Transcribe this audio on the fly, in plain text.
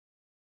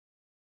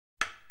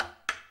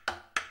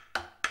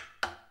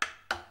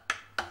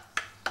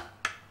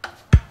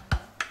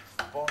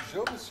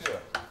Buceo, monsieur.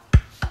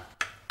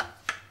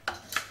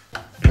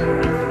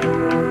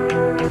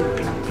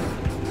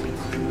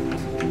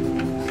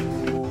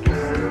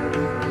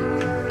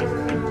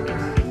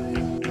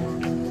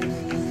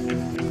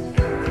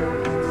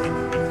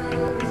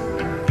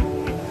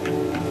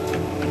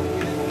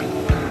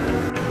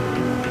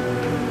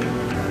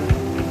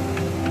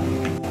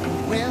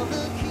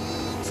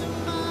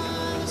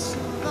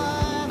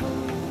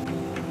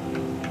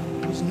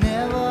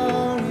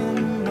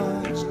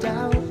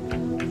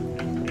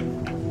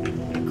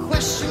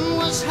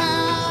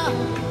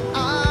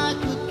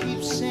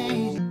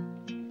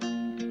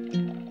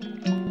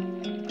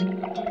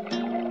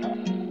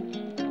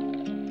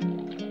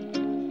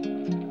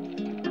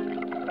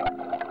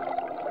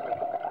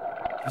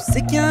 Je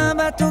sais qu'il y a un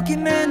bateau qui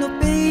mène au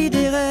pays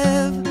des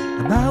rêves,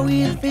 là-bas où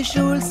il fait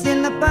chaud, le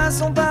ciel n'a pas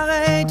son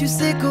pareil. Tu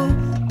sais qu'au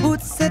bout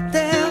de cette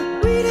terre,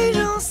 oui les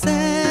gens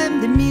s'aiment,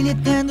 des milliers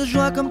de graines de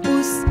joie comme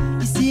poussent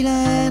ici la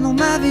haine. On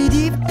m'avait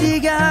dit petit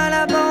gars,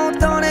 là-bas on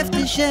t'enlève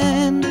tes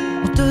chaînes,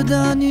 on te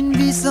donne une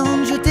vie sans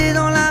te jeter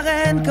dans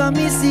l'arène. Comme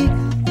ici,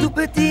 tout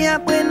petit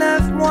après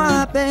 9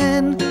 mois à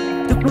peine,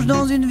 te plonges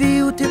dans une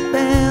vie où tu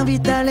perds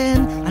vite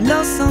haleine.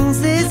 Alors sans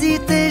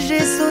hésiter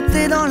j'ai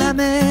sauté dans la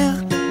mer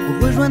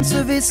pour rejoindre ce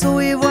vaisseau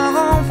et voir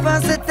enfin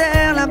cette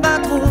terre. Là-bas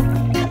trop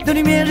de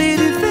lumière, j'ai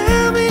dû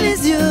fermer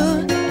les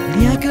yeux,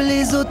 rien que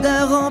les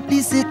odeurs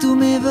remplissaient tous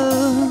mes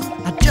vœux.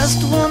 I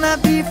just wanna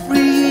be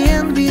free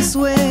in this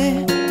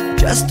way,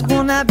 just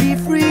wanna be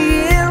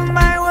free in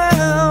my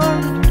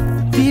world.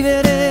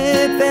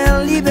 Vivere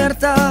per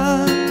libertà,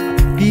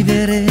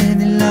 vivere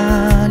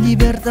nella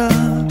libertà.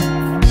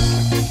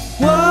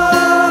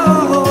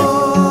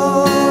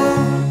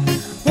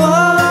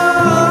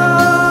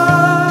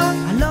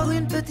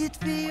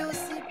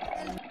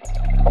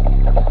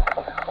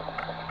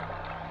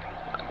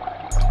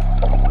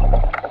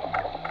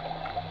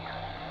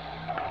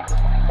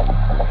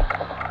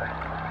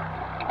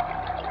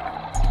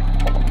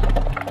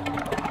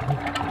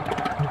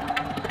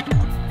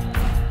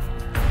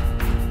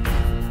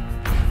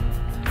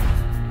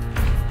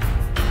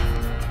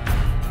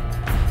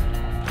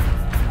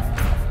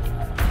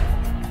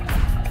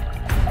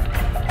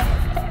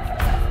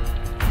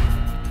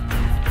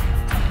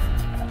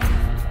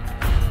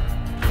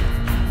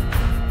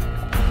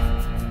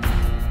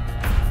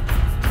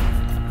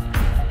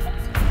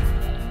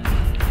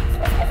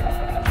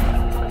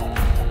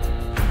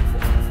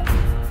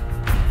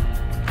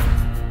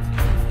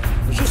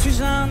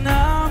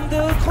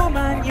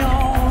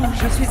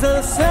 Je suis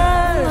un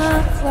seul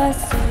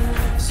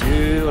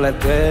sur la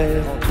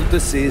terre en toute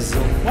saison.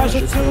 Moi je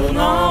tourne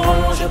en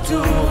rond, je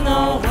tourne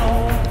en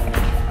rond.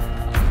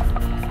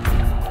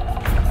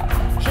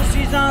 Je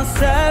suis un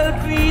seul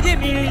puis des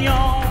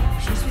millions.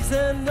 Je suis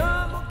un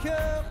homme au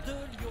cœur de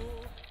lion.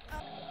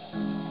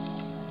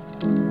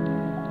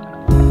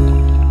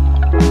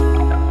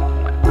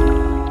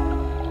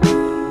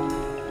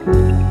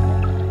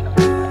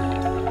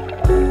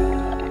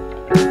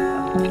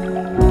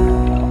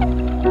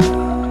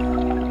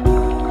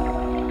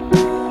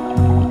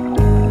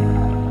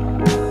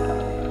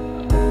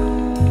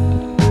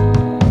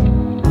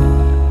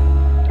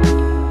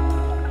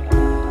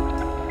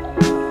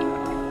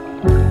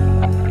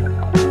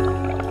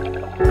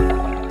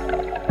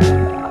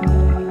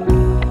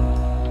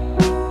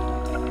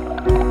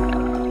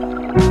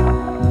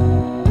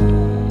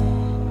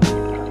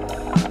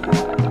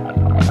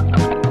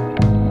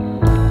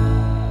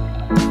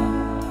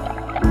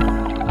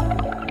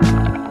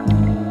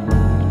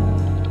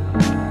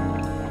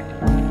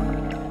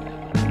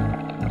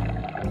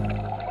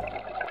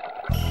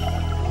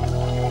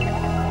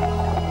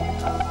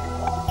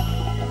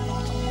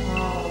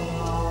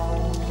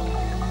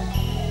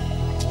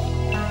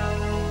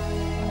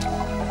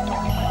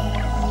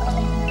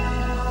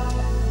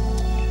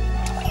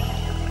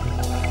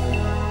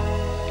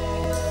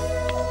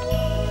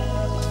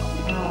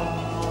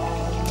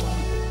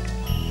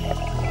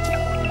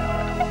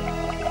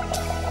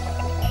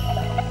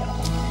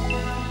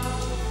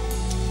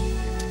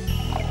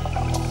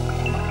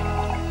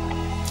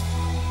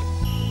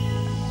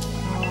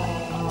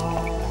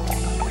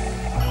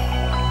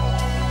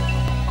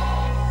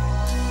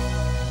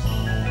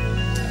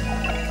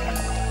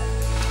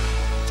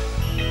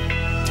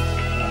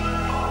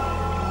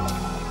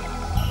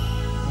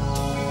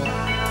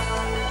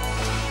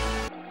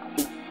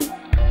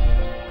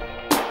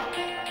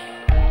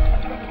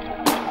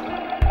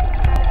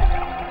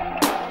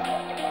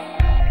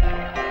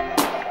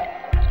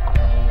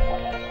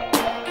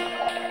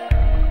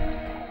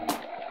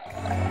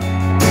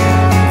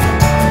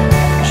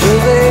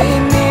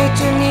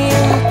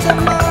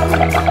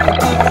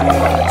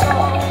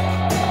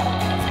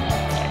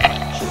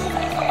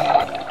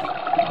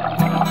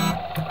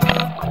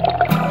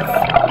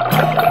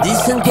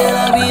 Dicen que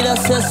la vida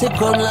se hace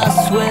con la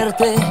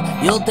suerte.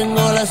 Yo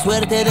tengo la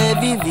suerte de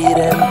vivir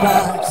en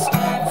paz.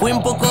 Fui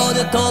un poco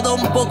de todo,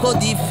 un poco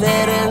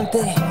diferente,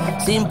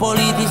 sin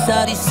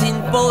politizar y sin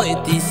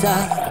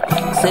poetizar.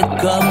 C'est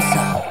comme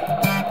ça,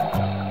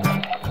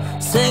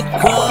 c'est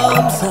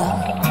comme ça.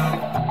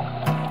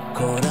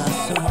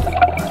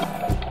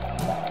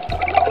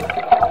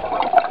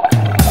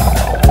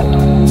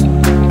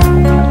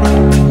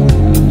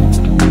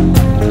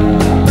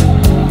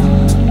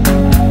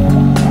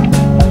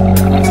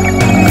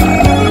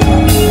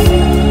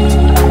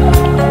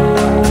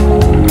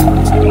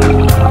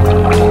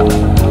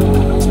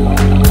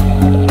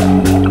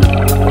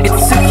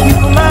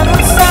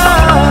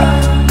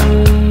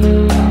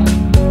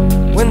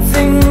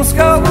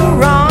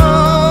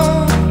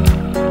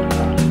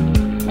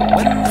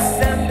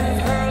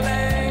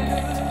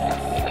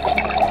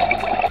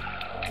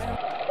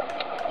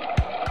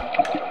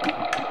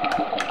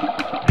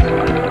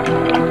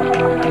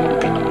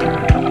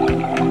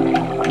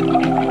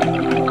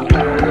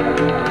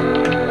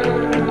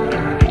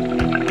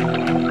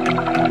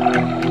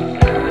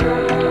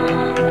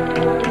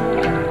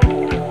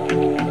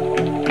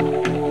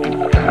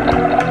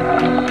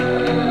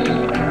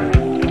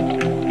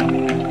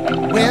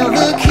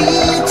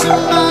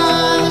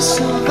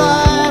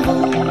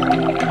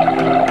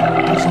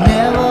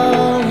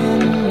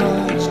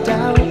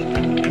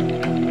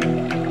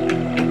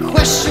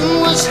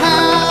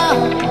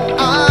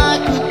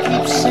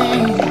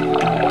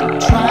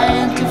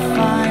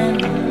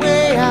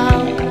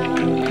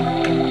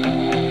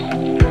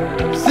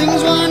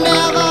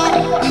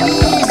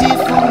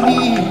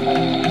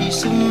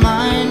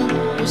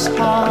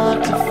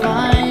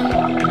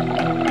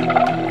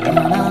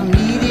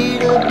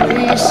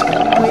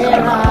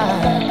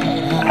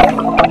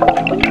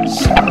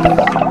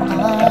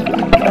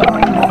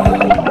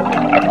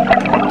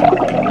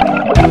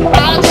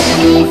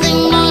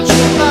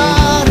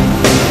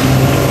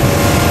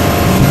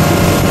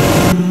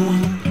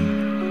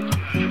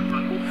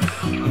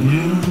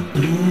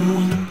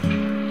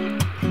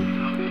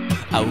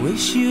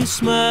 Wish you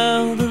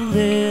smiled a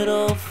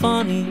little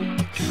funny,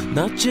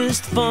 not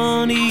just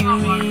funny,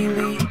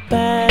 really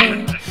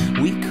bad.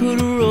 We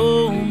could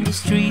roam the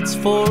streets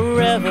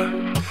forever,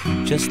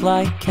 just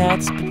like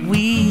cats, but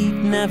we'd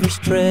never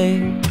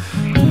stray.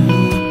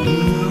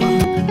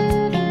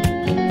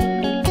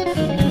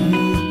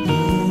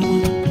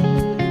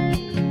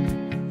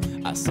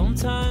 I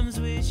sometimes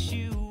wish